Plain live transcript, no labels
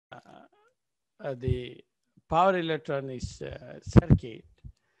the power electronics circuit,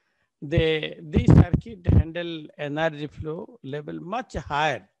 this circuit handle energy flow level much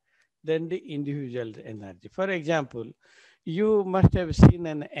higher than the individual energy. For example, you must have seen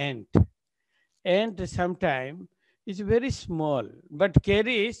an ant. Ant sometime is very small but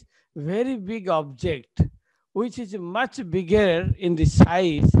carries very big object which is much bigger in the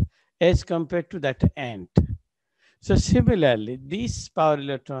size as compared to that ant. So similarly, this power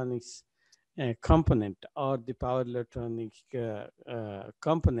electronics component or the power electronic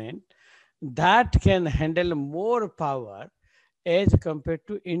component that can handle more power as compared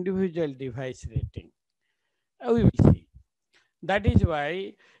to individual device rating. We will see. That is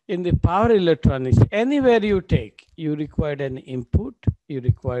why in the power electronics, anywhere you take, you require an input, you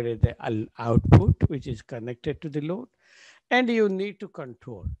require the output, which is connected to the load, and you need to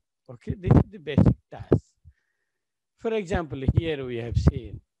control. Okay, this is the basic task. For example, here we have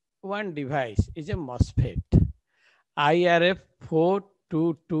seen one device is a MOSFET, IRF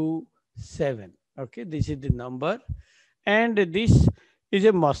 4227. Okay, this is the number, and this is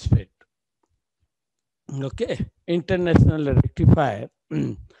a MOSFET. Okay, international rectifier.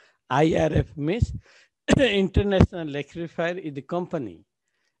 IRF means international rectifier is the company.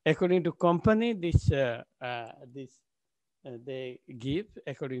 According to company, they give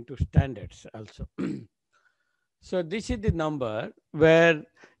according to standards also. So this is the number where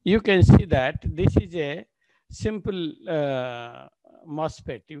you can see that this is a simple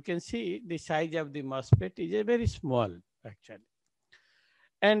MOSFET. You can see the size of the MOSFET is a very small actually.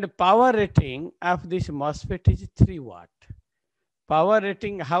 And power rating of this MOSFET is 3 watt. Power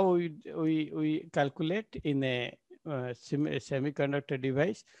rating, how we calculate in a semiconductor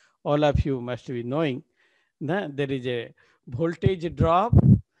device, all of you must be knowing that there is a voltage drop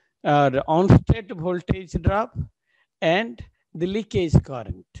or on-state voltage drop and the leakage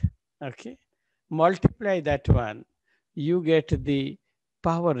current. Okay, multiply that one, you get the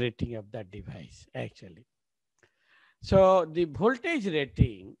power rating of that device actually. So the voltage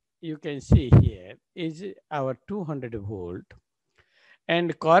rating you can see here is our 200 volt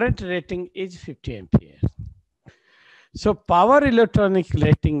and current rating is 50 ampere. So power electronic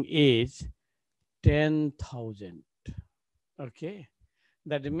rating is 10,000. Okay,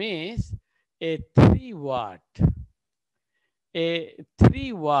 that means a 3 watt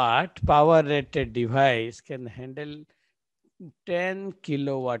power rated device can handle 10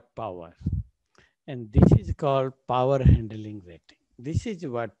 kilowatt power, and this is called power handling rating. This is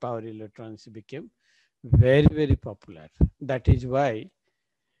what power electronics became very popular. That is why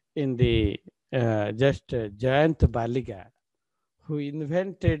in the Jayant Baliga, who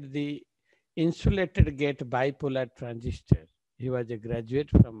invented the insulated gate bipolar transistor, he was a graduate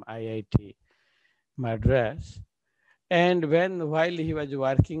from IIT Madras, and while he was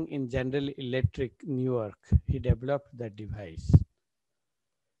working in General Electric New York, he developed that device.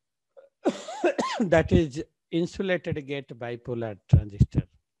 That is insulated gate bipolar transistor.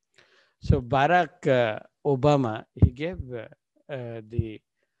 So Barack Obama, he gave the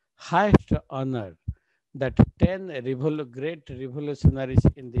highest honor that 10 great revolutionaries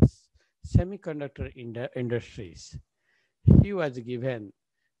in this semiconductor industries. He was given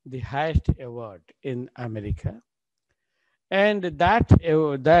the highest award in America. And that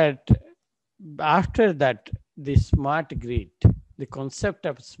after that, the smart grid, the concept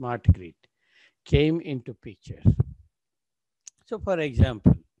of smart grid came into picture. So for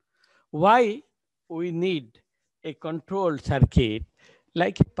example, why we need a control circuit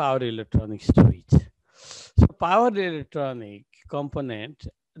like a power electronic switch? So power electronic component,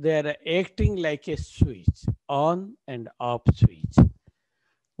 they are acting like a switch, on and off switch.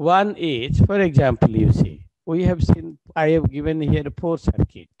 One is, for example, you see, we have seen, I have given here 4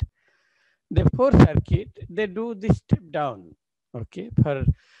 circuit. The 4 circuit, they do the step down, okay, for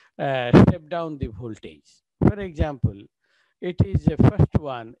step down the voltage. For example, it is the first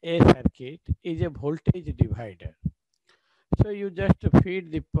one, A circuit is a voltage divider. So you just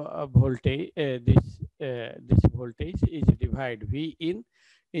feed the voltage, this voltage is divided, V in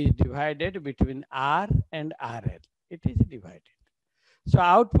is divided between R and RL. It is divided. So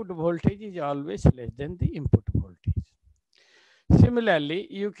output voltage is always less than the input voltage. Similarly,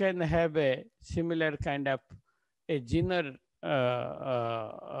 you can have a similar kind of a Zener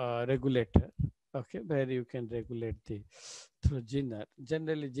regulator, okay, where you can regulate the through Zener.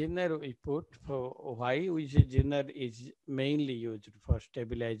 Generally, Zener we put for why we say Zener is mainly used for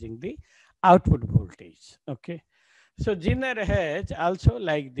stabilizing the output voltage. Okay, so Zener has also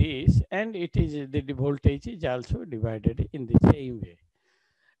like this, and it is the voltage is also divided in the same way.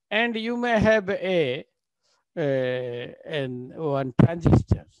 And you may have a one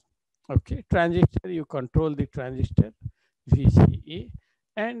transistor. Okay, transistor, you control the transistor VCE,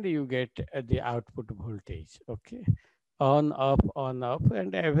 and you get the output voltage. Okay, on, off,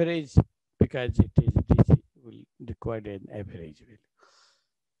 and average, because it is DC, will require an average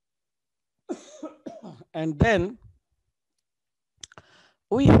value. And then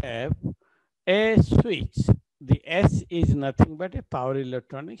we have a switch. The S is nothing but a power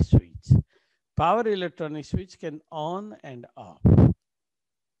electronic switch. Power electronic switch can on and off.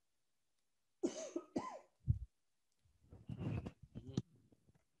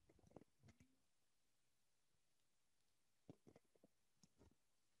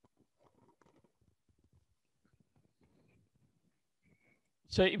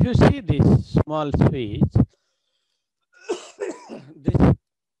 So if you see this small switch, this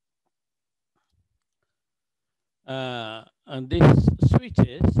and these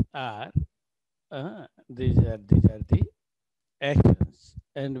switches are these are the actions.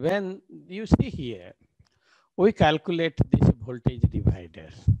 And when you see here, we calculate this voltage divider.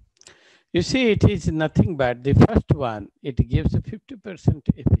 You see, it is nothing but the first one. It gives a 50%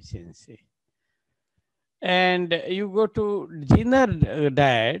 efficiency. And you go to Zener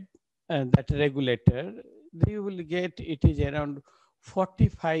diode, that regulator, you will get it is around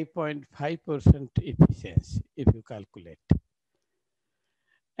 45.5% efficiency if you calculate.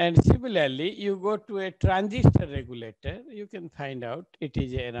 And similarly, you go to a transistor regulator, you can find out it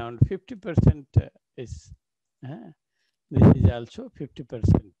is around 50% is, this is also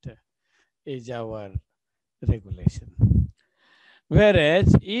 50% is our regulation.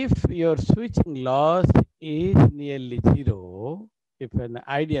 Whereas if your switching loss is nearly zero, if an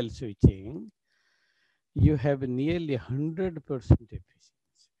ideal switching, you have nearly 100% efficiency.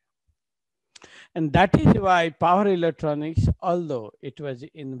 And that is why power electronics, although it was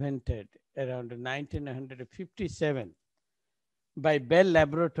invented around 1957 by Bell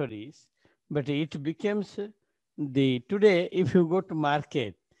Laboratories, but it becomes the today, if you go to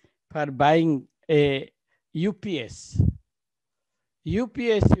market for buying a UPS,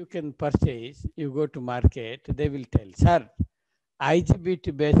 UPS you can purchase, you go to market, they will tell, sir,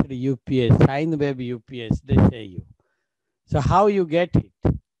 IGBT based UPS, sine wave UPS, they say you. So how you get it?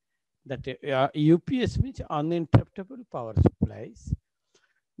 That UPS means uninterruptible power supplies.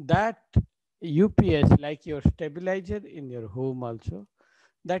 That UPS, like your stabilizer in your home also,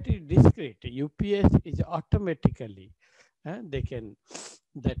 that is discrete. UPS is automatically, they can,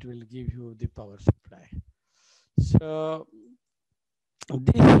 that will give you the power supply. So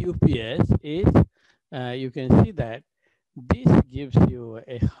this UPS is, you can see that this gives you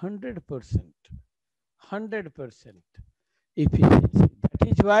 100% efficiency. That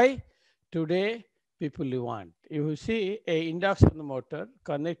is why today people want. You see a induction motor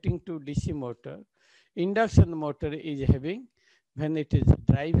connecting to DC motor. Induction motor is having, when it is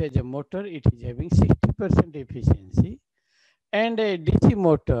drive as a motor, it is having 60% efficiency. And a DC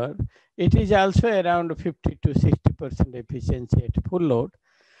motor, it is also around 50 to 60% efficiency at full load.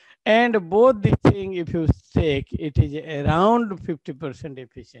 And both the thing, if you take, it is around 50%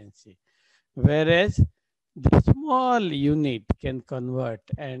 efficiency. Whereas the small unit can convert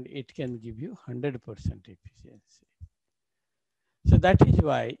and it can give you 100% efficiency. So that is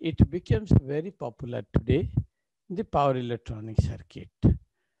why it becomes very popular today, the power electronic circuit.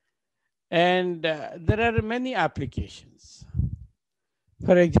 And there are many applications.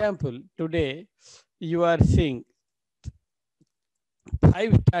 For example, today you are seeing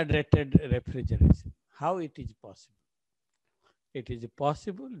 5-star rated refrigeration. How it is possible? It is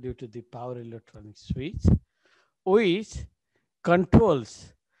possible due to the power electronic switch, which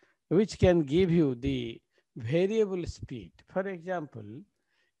controls, which can give you the variable speed. For example,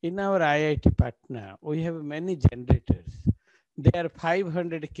 in our IIT Patna, we have many generators. They are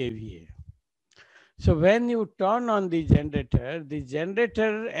 500 kVA. So when you turn on the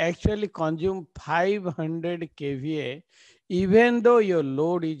generator actually consumes 500 kVA, even though your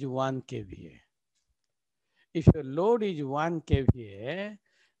load is 1 kVA. If your load is 1 kVA,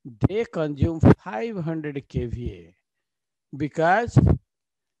 they consume 500 kVA because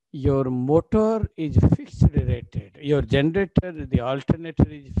your motor is fixed rated. Your generator, the alternator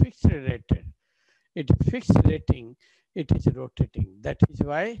is fixed rated. It is fixed rating, it is rotating. That is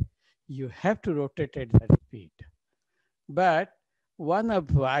why you have to rotate at that speed. But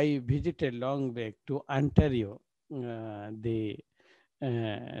I visited long back to Ontario, the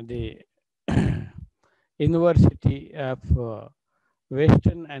University of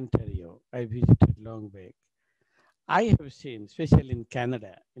Western Ontario. I visited long back. I have seen, especially in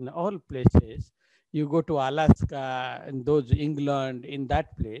Canada, in all places, you go to Alaska and those England, in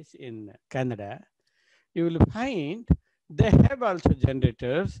that place in Canada, you will find they have also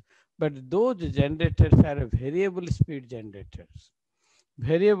generators, but those generators are variable speed generators.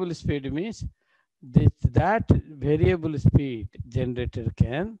 Variable speed means that variable speed generator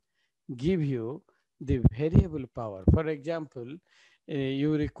can give you the variable power. For example, you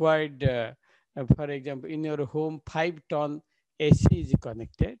required, for example, in your home, 5-ton AC is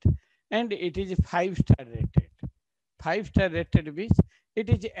connected and it is 5-star rated. 5-star rated means it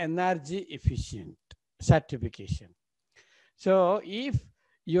is energy efficient certification. So if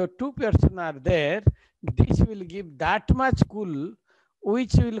your two person are there, this will give that much cool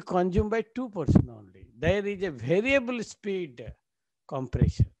which will consume by 2% only. There is a variable speed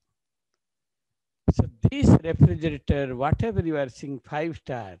compression. So this refrigerator, whatever you are seeing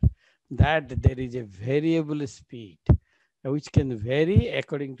 5-star, that there is a variable speed which can vary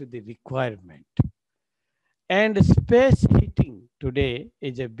according to the requirement. And space heating today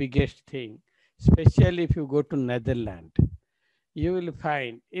is a biggest thing, especially if you go to Netherlands. You will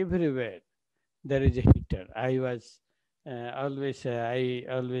find everywhere there is a heater. I always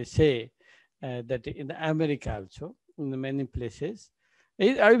say that in America also, in many places,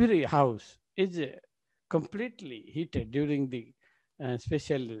 every house is completely heated during the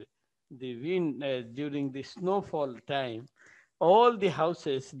special the wind during the snowfall time. All the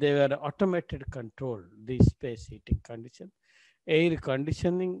houses they were automated control the space heating condition, air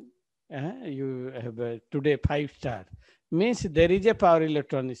conditioning. You have today 5-star means there is a power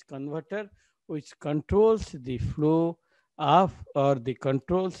electronics converter which controls the flow of or the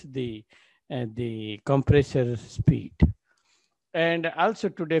controls the compressor speed. And also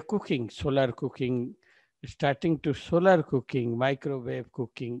today cooking, solar cooking, starting to solar cooking, microwave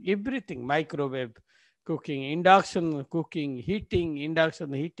cooking, everything, microwave cooking, induction cooking, heating,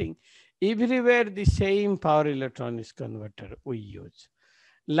 induction heating, everywhere the same power electronics converter we use.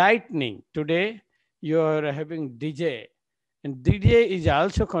 Lightning, today you are having DJ, and DJ is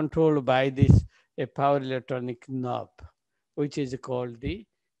also controlled by this a power electronic knob, which is called the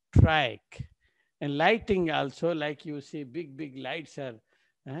track. And lighting also, like you see, big lights are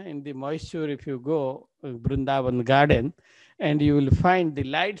in the moisture. If you go Brindavan garden, and you will find the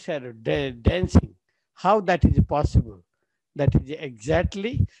lights are dancing. How that is possible? That is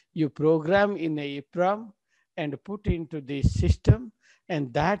exactly you program in a EEPROM and put into the system,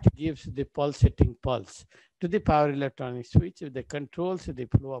 and that gives the pulsating pulse to the power electronic switch that controls the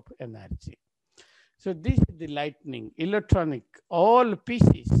flow of energy. So this is the lightning, electronic, all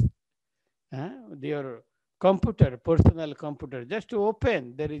pieces, your computer, personal computer, just to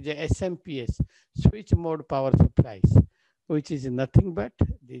open, there is a SMPS, switch mode power supplies, which is nothing but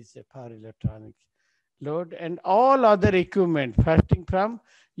this power electronics load and all other equipment starting from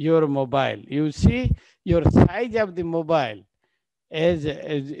your mobile. You see your size of the mobile is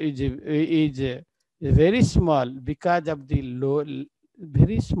very small because of the low,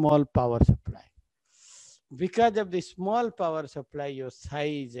 very small power supply. Because of the small power supply, your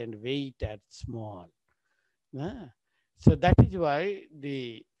size and weight are small. Ah. So that is why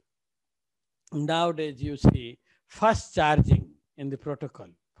the nowadays you see fast charging in the protocol.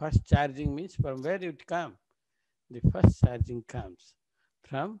 Fast charging means from where it comes. The first charging comes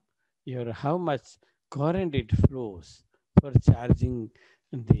from your how much current it flows for charging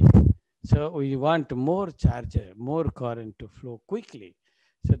this. So we want more charger, more current to flow quickly.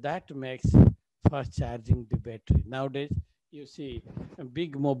 So that makes fast charging the battery. Nowadays, you see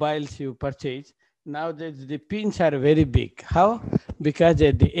big mobiles you purchase. Nowadays, the pins are very big. How? Because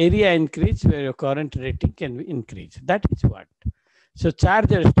the area increase where your current rating can increase. That is what. So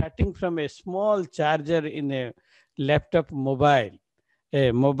charger starting from a small charger in a laptop mobile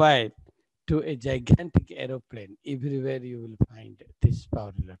to a gigantic aeroplane. Everywhere you will find this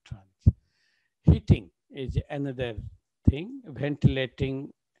power electronics. Heating is another thing,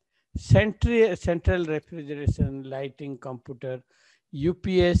 ventilating, central refrigeration, lighting, computer,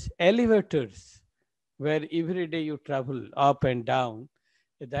 UPS, elevators, where every day you travel up and down.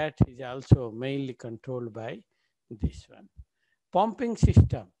 That is also mainly controlled by this one. Pumping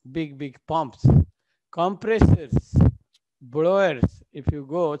system, big pumps, compressors, blowers. If you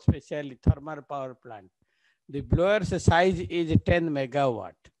go, especially thermal power plant, the blower's size is 10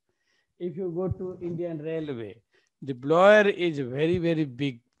 megawatt. If you go to Indian Railway, the blower is very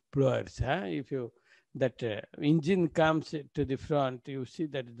big blowers. If you that engine comes to the front, you see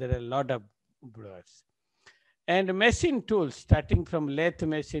that there are a lot of blowers. And machine tools, starting from lathe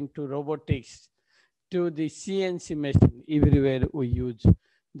machine to robotics to the CNC machine, everywhere we use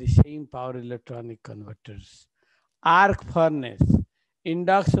the same power electronic converters. Arc furnace,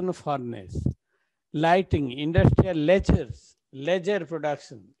 induction furnace, lighting, industrial ledgers. Ledger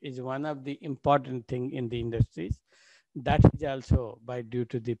production is one of the important thing in the industries That is also by due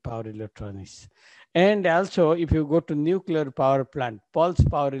to the power electronics. And also, if you go to nuclear power plant, pulse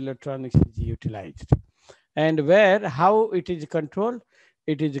power electronics is utilized. And where how it is controlled?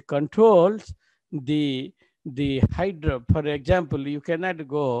 It is controls the hydro. For example, you cannot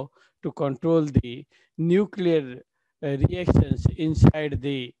go to control the nuclear reactions inside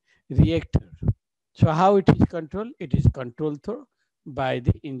the reactor. So how it is controlled? It is controlled through by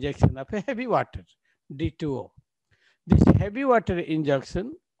the injection of a heavy water, D2O. This heavy water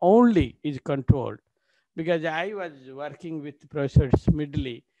injection only is controlled because I was working with Professor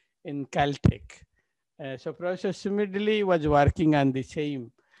Smidley in Caltech. So Professor Smidley was working on the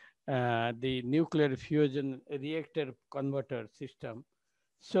same, the nuclear fusion reactor converter system.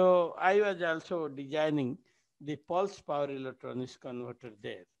 So I was also designing the pulse power electronics converter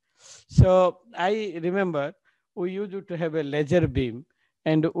there. So I remember we used to have a laser beam,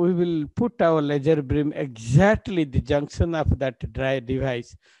 and we will put our laser beam exactly the junction of that dry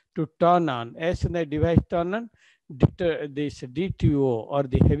device to turn on. As soon as the device turn on, this DTO or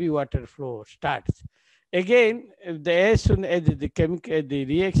the heavy water flow starts. Again, if the as soon as the chemical the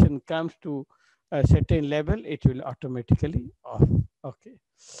reaction comes to a certain level, it will automatically off. Okay,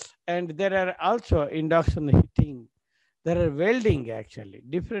 and there are also induction heating. There are welding actually,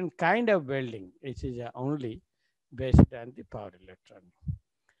 different kind of welding, which is only based on the power electronic.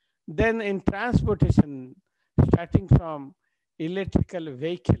 Then in transportation, starting from electrical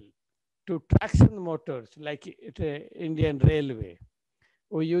vehicle to traction motors like Indian Railway,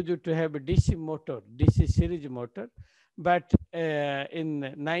 we used to have a DC motor, DC series motor, but in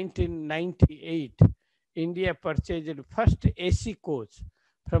 1998, India purchased first AC coach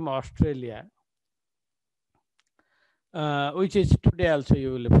from Australia, which is today also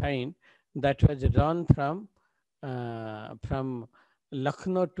you will find that was run from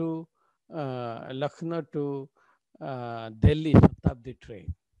Lucknow to Delhi Shatabdi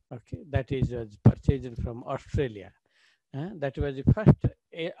train. Okay, that is was purchased from Australia. That was the first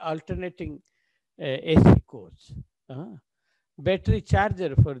alternating AC coach. Uh, Battery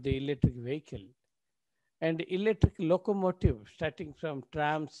charger for the electric vehicle and electric locomotive starting from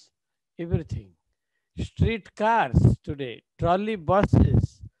trams, everything. Street cars today, trolley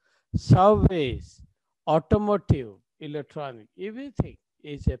buses, subways, automotive, electronic, everything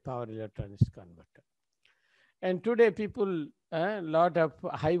is a power electronics converter. And today people, a lot of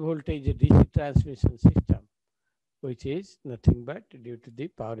high voltage DC transmission system, which is nothing but due to the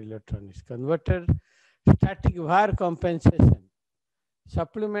power electronics converter, static var compensation,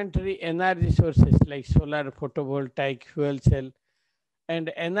 supplementary energy sources like solar, photovoltaic, fuel cell,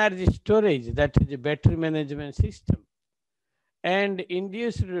 and energy storage, that is the battery management system, and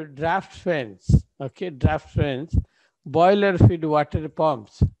induced draft fans, okay, draft fans, boiler feed water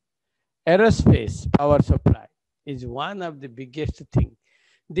pumps, aerospace power supply is one of the biggest thing.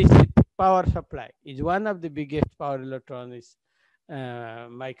 This power supply is one of the biggest power electronics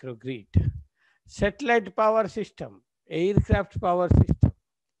microgrid. Satellite power system, aircraft power system,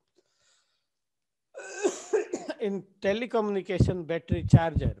 in telecommunication battery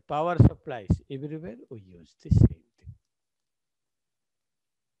charger, power supplies, everywhere we use the same thing.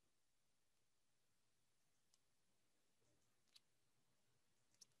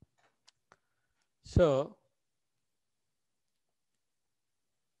 So,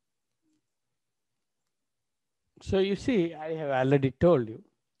 so you see, I have already told you,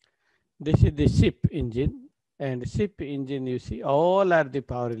 this is the ship engine, and ship engine, you see, all are the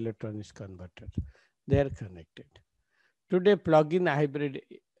power electronics converters. They are connected. Today, plug-in hybrid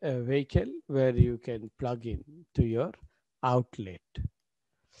vehicle where you can plug in to your outlet.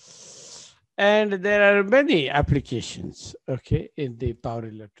 And there are many applications, okay, in the power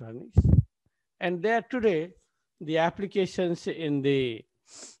electronics. And there today, the applications in the,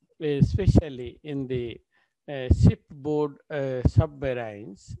 especially in the shipboard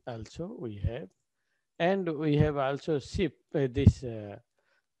submarines also we have. And we have also ship this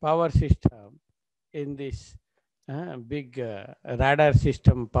power system in this big radar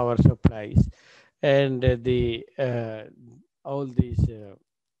system power supplies, and the all these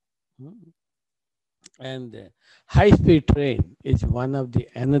hmm, and high speed train is one of the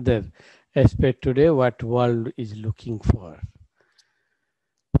another aspect today what world is looking for.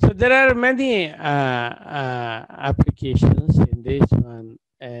 So there are many applications in this one,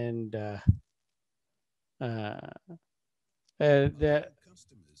 and uh, the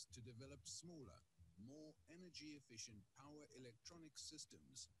customers to develop smaller, more energy efficient power electronic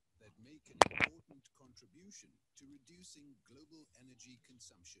systems that make an important contribution to reducing global energy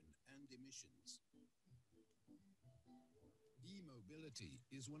consumption and emissions. E-mobility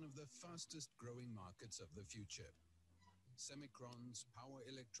is one of the fastest growing markets of the future. Semicron's power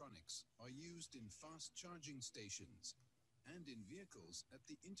electronics are used in fast charging stations and in vehicles at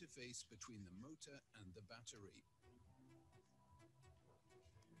the interface between the motor and the battery.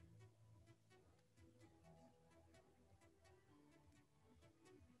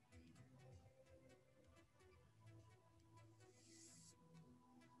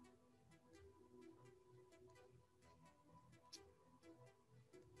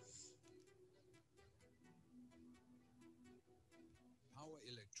 Power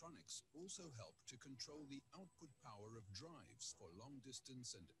electronics also help to control the output power of drives for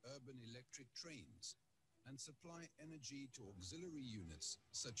long-distance and urban electric trains and supply energy to auxiliary units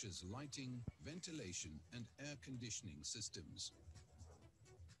such as lighting, ventilation, and air conditioning systems.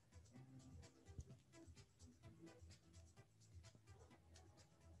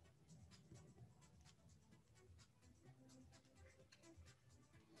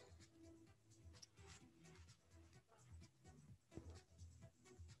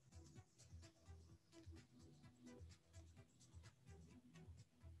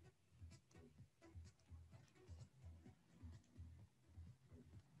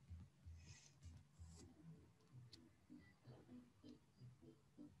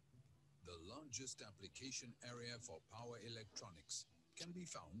 The largest application area for power electronics can be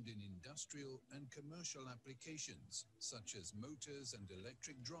found in industrial and commercial applications, such as motors and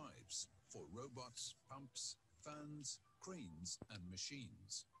electric drives for robots, pumps, fans, cranes, and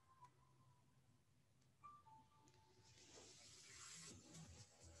machines.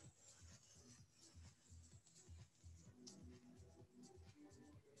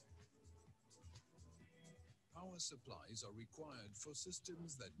 Power supplies are required for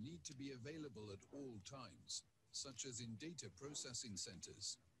systems that need to be available at all times, such as in data processing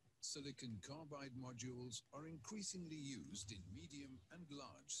centers. Silicon carbide modules are increasingly used in medium and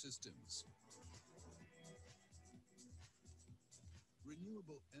large systems.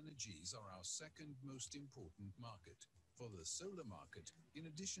 Renewable energies are our second most important market. For the solar market, in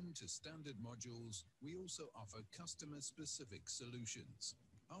addition to standard modules, we also offer customer-specific solutions.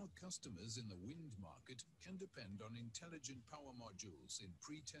 Our customers in the wind market can depend on intelligent power modules in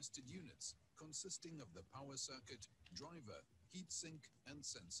pre-tested units, consisting of the power circuit, driver, heatsink, and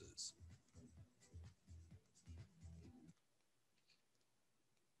sensors.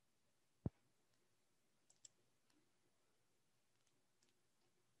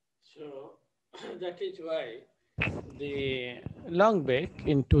 So that is why the long back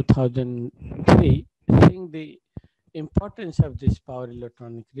in 2003, seeing the importance of this power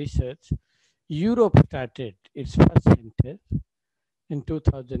electronic research, Europe started its first center in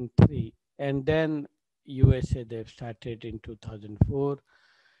 2003, and then USA they've started in 2004,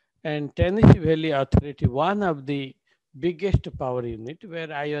 and Tennessee Valley Authority, one of the biggest power unit,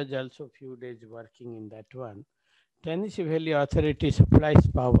 where I was also few days working in that one. Tennessee Valley Authority supplies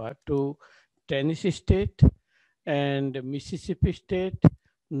power to Tennessee State and Mississippi State,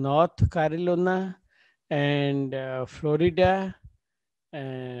 North Carolina, and Florida.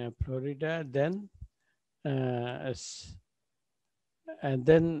 Then, uh, and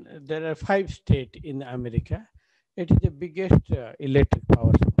then there are five states in America. It is the biggest electric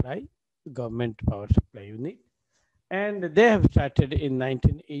power supply, government power supply unit, and they have started in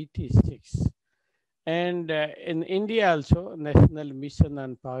 1986. And in India also, National Mission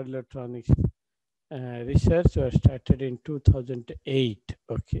on Power Electronics research was started in 2008.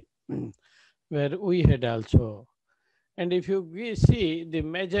 Okay, where we had also, and if you see the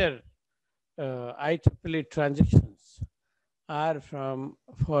major IEEE transactions are from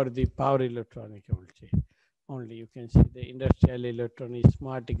for the power electronic only. You can see the industrial electronics,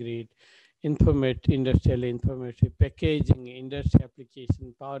 smart grid, industrial information, packaging, industry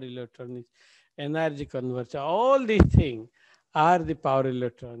application, power electronics, energy conversion. All these things are the power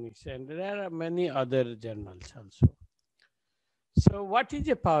electronics, and there are many other journals also. So, what is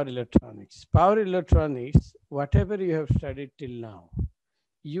a power electronics? Power electronics, whatever you have studied till now,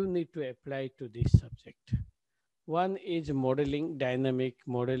 you need to apply to this subject. One is modeling, dynamic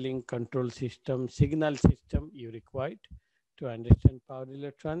modeling, control system, signal system you required to understand power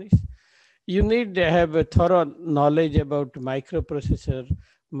electronics. You need to have a thorough knowledge about microprocessor,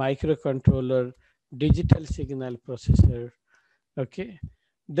 microcontroller, digital signal processor. Okay.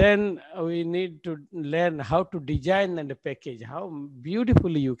 Then we need to learn how to design and package, how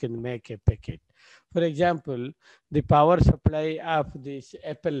beautifully you can make a package. For example, the power supply of this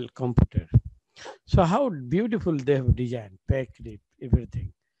Apple computer. So how beautiful they have designed, packed it,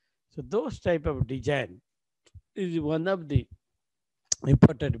 everything. So those type of design is one of the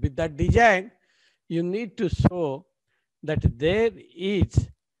important. With that design, you need to show that there is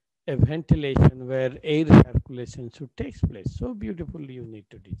a ventilation where air circulation should take place. So beautifully you need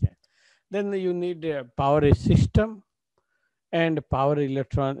to design. Then you need a power system, and power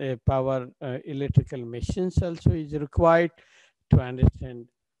electrical machines also is required to understand.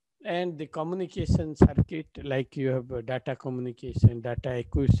 And the communication circuit, like you have data communication, data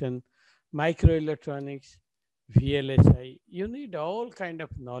acquisition, microelectronics, VLSI. You need all kind of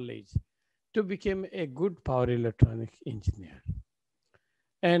knowledge to become a good power electronic engineer.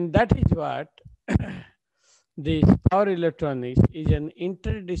 And that is what this power electronics is an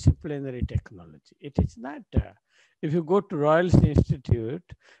interdisciplinary technology. It is not, if you go to Royal Institute,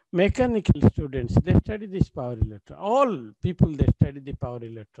 mechanical students, they study this power electron. All people, they study the power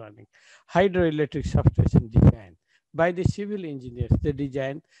electronic, hydroelectric substation design. By the civil engineers, they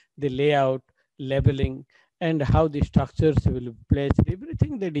design the layout, labeling, and how the structures will be placed,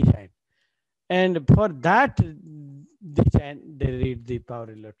 everything they design. And for that design, they read the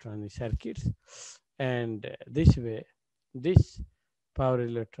power electronic circuits. And this way, these power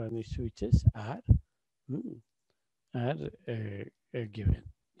electronic switches mm, are given.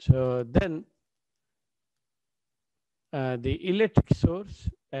 So then the electric source,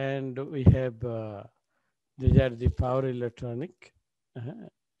 and we have these are the power electronic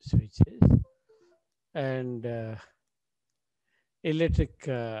switches, and electric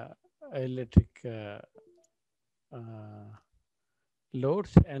electric uh,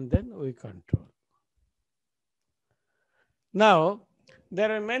 loads, and then we control. Now,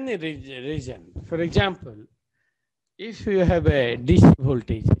 there are many reasons. For example, if you have a DC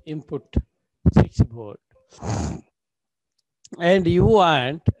voltage input 6 volt, and you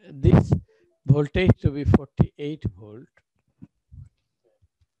want this voltage to be 48 volt,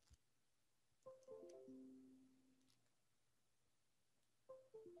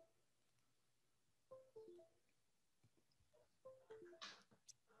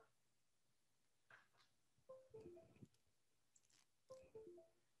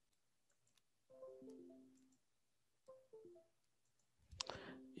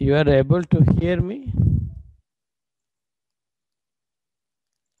 you are able to hear me?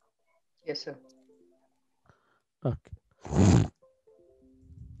 Yes, sir. Okay.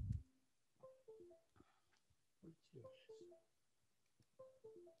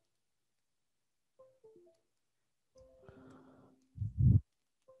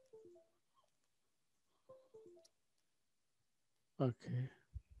 Okay.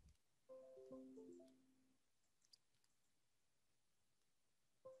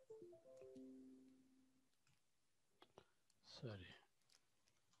 Sorry.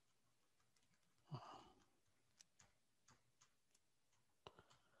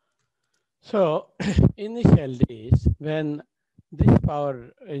 So, initial days when this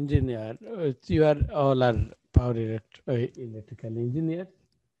power engineer, you are all are power electrical engineers.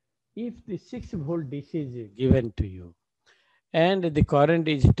 If the 6 volt DC is given to you and the current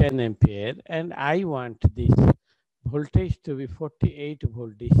is 10 ampere, and I want this voltage to be 48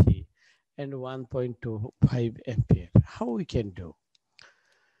 volt DC and 1.25 ampere, how we can do?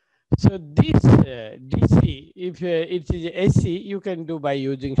 So this DC, if it is AC, you can do by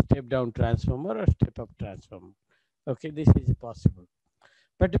using step down transformer or step up transformer. Okay, this is possible.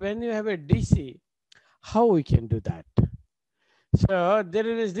 But when you have a DC, how we can do that? So there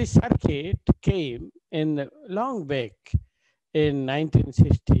is this circuit came in long back in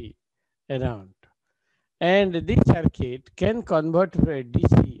 1960 around. And this circuit can convert from a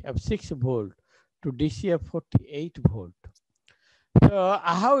DC of 6 volt to DC of 48 volt. So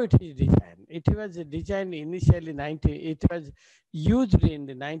how it is designed? It was designed initially it was used in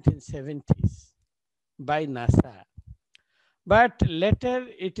the 1970s by NASA. But later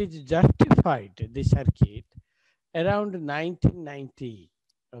it is justified, the circuit, around 1990.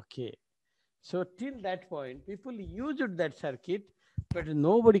 Okay. So till that point, people used that circuit, but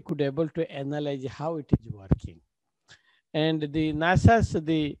nobody could able to analyze how it is working. And the NASA's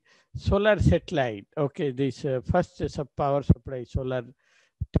the solar satellite, okay, this first power supply solar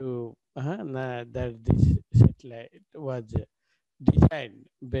to that this satellite was designed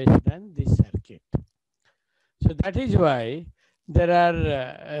based on this circuit. So that is why there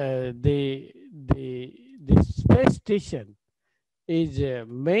are the space station is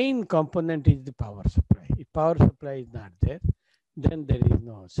main component is the power supply. If power supply is not there, then there is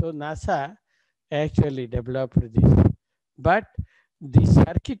no. So NASA actually developed this, but the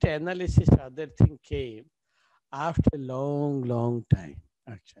circuit analysis other thing came after a long time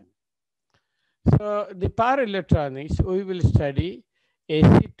actually. So the power electronics we will study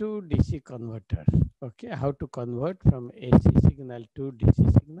AC to DC converters. Okay, how to convert from AC signal to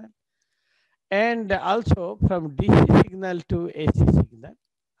DC signal, and also from DC signal to AC signal,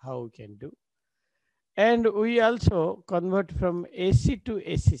 how we can do. And we also convert from AC to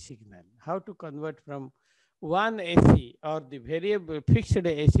AC signal. How to convert from one AC or the variable fixed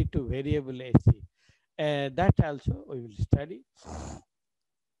AC to variable AC. That also we will study.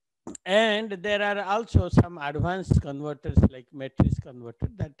 And there are also some advanced converters like matrix converter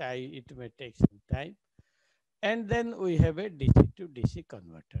that it may take some time. And then we have a DC to DC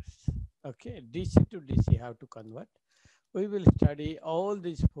converters. Okay, DC to DC, how to convert. We will study all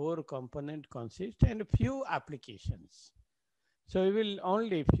these four component consist and few applications. So we will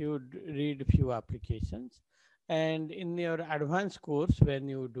only read few applications. And in your advanced course, when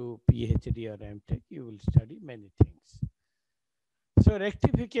you do PhD or MTech, you will study many things. So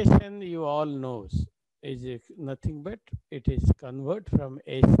rectification, you all knows, is nothing but it is convert from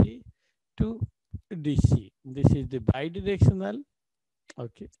AC to DC. This is the bidirectional,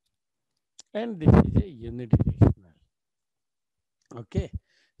 okay, and this is a unidirectional, okay.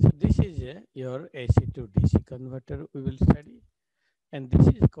 So this is your AC to DC converter we will study, and this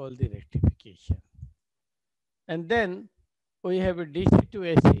is called the rectification. And then we have a DC to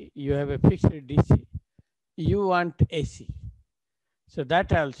AC. You have a fixed DC. You want AC. So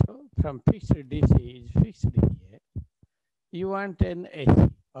that also from fixed DC is fixed here. You want an AC,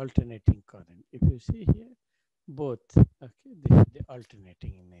 alternating current. If you see here, both, okay, this is the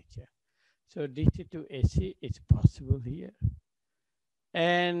alternating in nature. So DC to AC is possible here.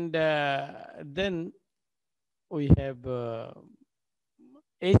 And then we have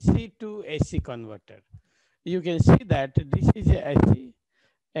AC to AC converter. You can see that this is a AC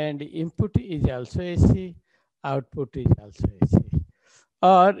and input is also AC, output is also AC.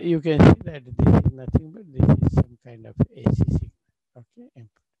 Or you can see that this is nothing but this is some kind of AC signal, okay,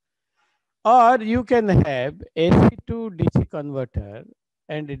 input. Or you can have AC to DC converter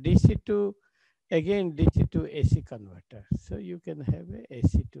and DC to again DC to AC converter. So you can have a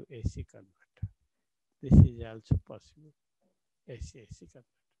AC to AC converter. This is also possible, AC converter.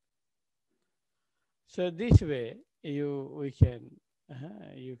 So this way you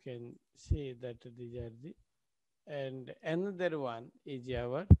can see that these are the, and another one is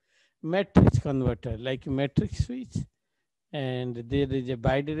our matrix converter, like matrix switch, and there is a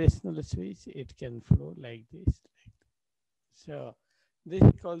bidirectional switch. It can flow like this. So this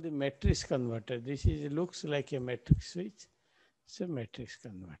is called the matrix converter. This is looks like a matrix switch. So matrix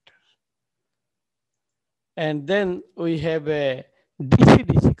converter. And then we have a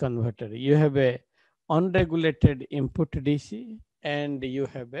DC-DC converter. You have a unregulated input DC and you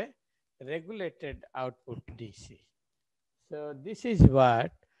have a regulated output DC. So this is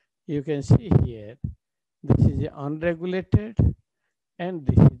what you can see here. This is unregulated and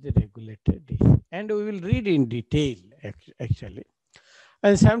this is the regulated DC. And we will read in detail actually.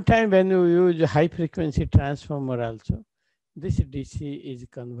 And sometimes when you use high frequency transformer also, this DC is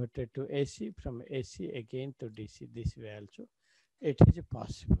converted to AC, from AC again to DC. This way also it is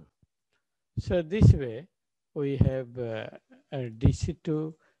possible. So this way we have a DC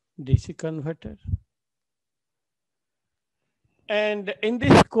to DC converter. And in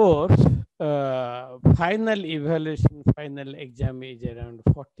this course, final evaluation, final exam is around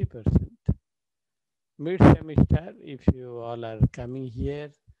 40%. Mid semester, if you all are coming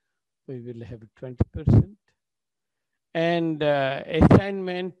here, we will have 20%. And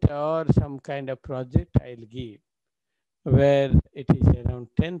assignment or some kind of project I'll give where it is around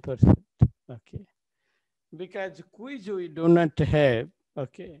 10%. Okay. Because quiz we do not have.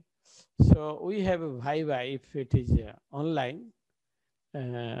 Okay. So we have a Viva if it is online.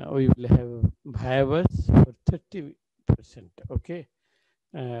 We will have Vivas for 30%. Okay.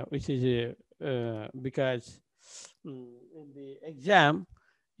 Which is because in the exam,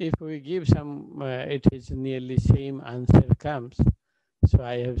 if we give some, it is nearly same answer comes. So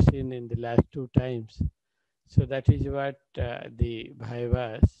I have seen in the last 2 times. So that is what the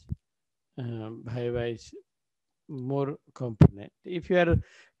Vivas, Viva is more component. If you are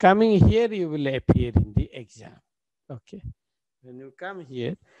coming here, you will appear in the exam. Okay. When you come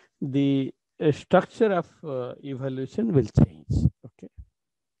here, the structure of evaluation will change. Okay.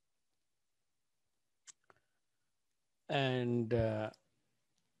 And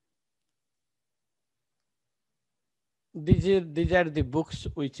these are the books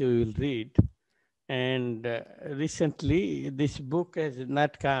which we will read. And recently, this book has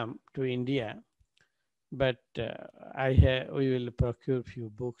not come to India, but we will procure few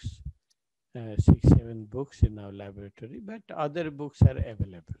books, 6, 7 books in our laboratory. But other books are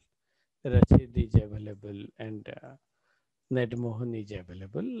available. Rashid is available, and Nedmohan is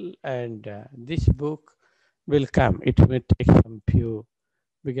available, and this book will come. It may take some few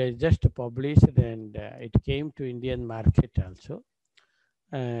because just published and it came to Indian market also.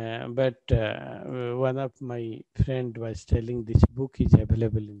 But one of my friend was telling this book is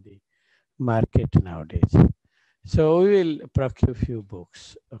available in the market nowadays. So we will procure few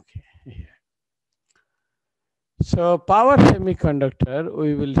books. Okay. Yeah. So power semiconductor,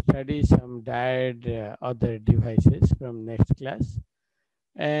 we will study some diode other devices from next class.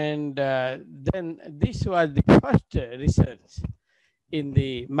 And then this was the first research in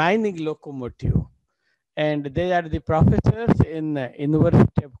the mining locomotive. And they are the professors in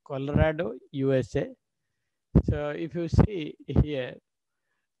University of Colorado, USA. So if you see here,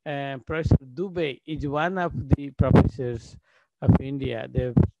 Professor Dubey is one of the professors of India.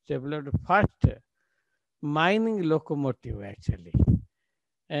 They've developed first mining locomotive actually.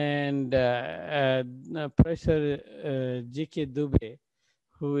 And Professor G.K. Dubey,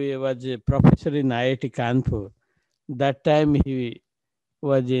 who was a professor in IIT Kanpur, that time he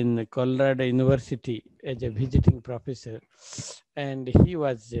was in Colorado University as a visiting professor, and he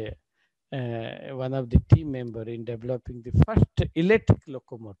was one of the team member in developing the first electric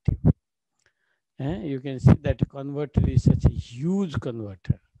locomotive. You can see that converter is such a huge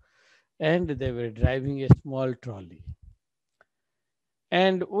converter, and they were driving a small trolley.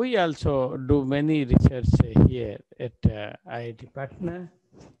 And we also do many research here at IIT Patna.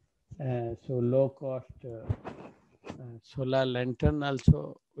 So low cost solar lantern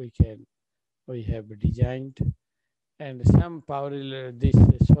also we have designed, and some power this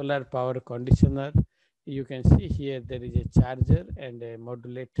solar power conditioner. You can see here there is a charger and a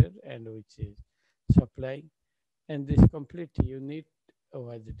modulator and which is supplying, and this complete unit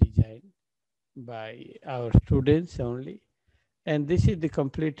was designed by our students only. And this is the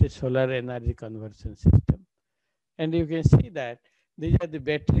complete solar energy conversion system. And you can see that these are the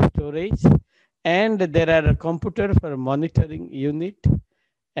battery storage, and there are a computer for monitoring unit,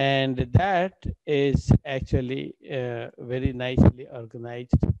 and that is actually very nicely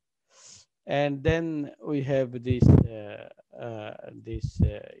organized. And then we have the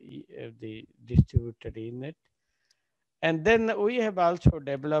distributed unit. And then we have also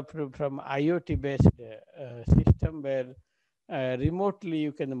developed from IoT based system where remotely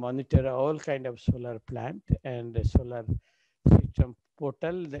you can monitor all kind of solar plant and solar system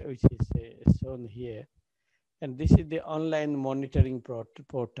portal which is shown here. And this is the online monitoring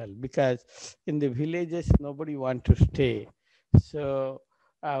portal, because in the villages nobody want to stay. So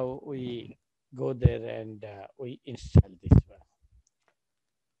we go there and we install this one.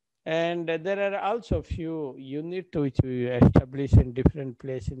 And there are also few units which we establish in different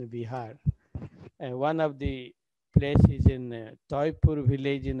places in Bihar. And one of the place is in Toypur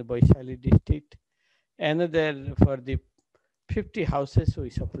village in Baishali district. Another for the 50 houses we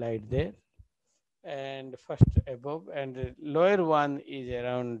supplied there. And first above, and the lower one is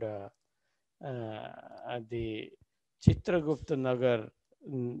around the Chitragupta Nagar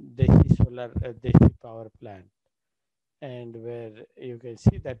Deshi solar Deshi power plant, and where you can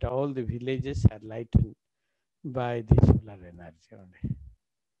see that all the villages are lightened by the solar energy only.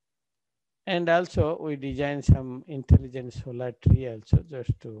 And also we design some intelligent solar tree also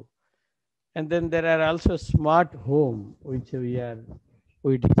just to. And then there are also smart home which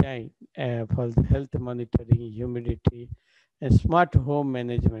we design for the health monitoring, humidity, and smart home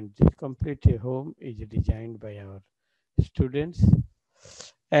management. This complete home is designed by our students.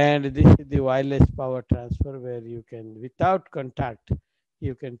 And this is the wireless power transfer where you can, without contact,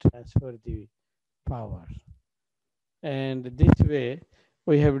 you can transfer the power. And this way,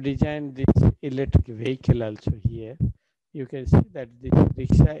 we have designed this electric vehicle also here. You can see that this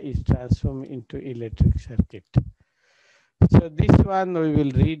rickshaw is transformed into electric circuit. So this one we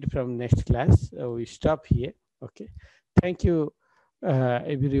will read from next class. We stop here. Okay. Thank you,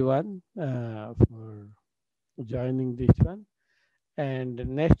 everyone, for joining this one. And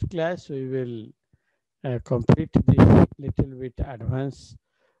next class we will complete this little bit advanced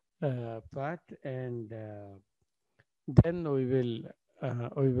part, and then we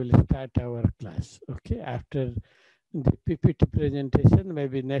will start our class. Okay. After the PPT presentation,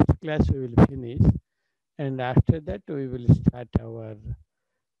 maybe next class we will finish, and after that we will start our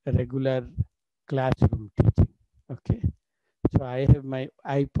regular classroom teaching. Okay. So I have my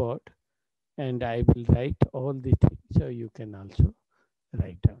iPod and I will write all the things so you can also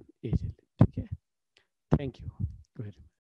write down easily. Okay. Thank you very much.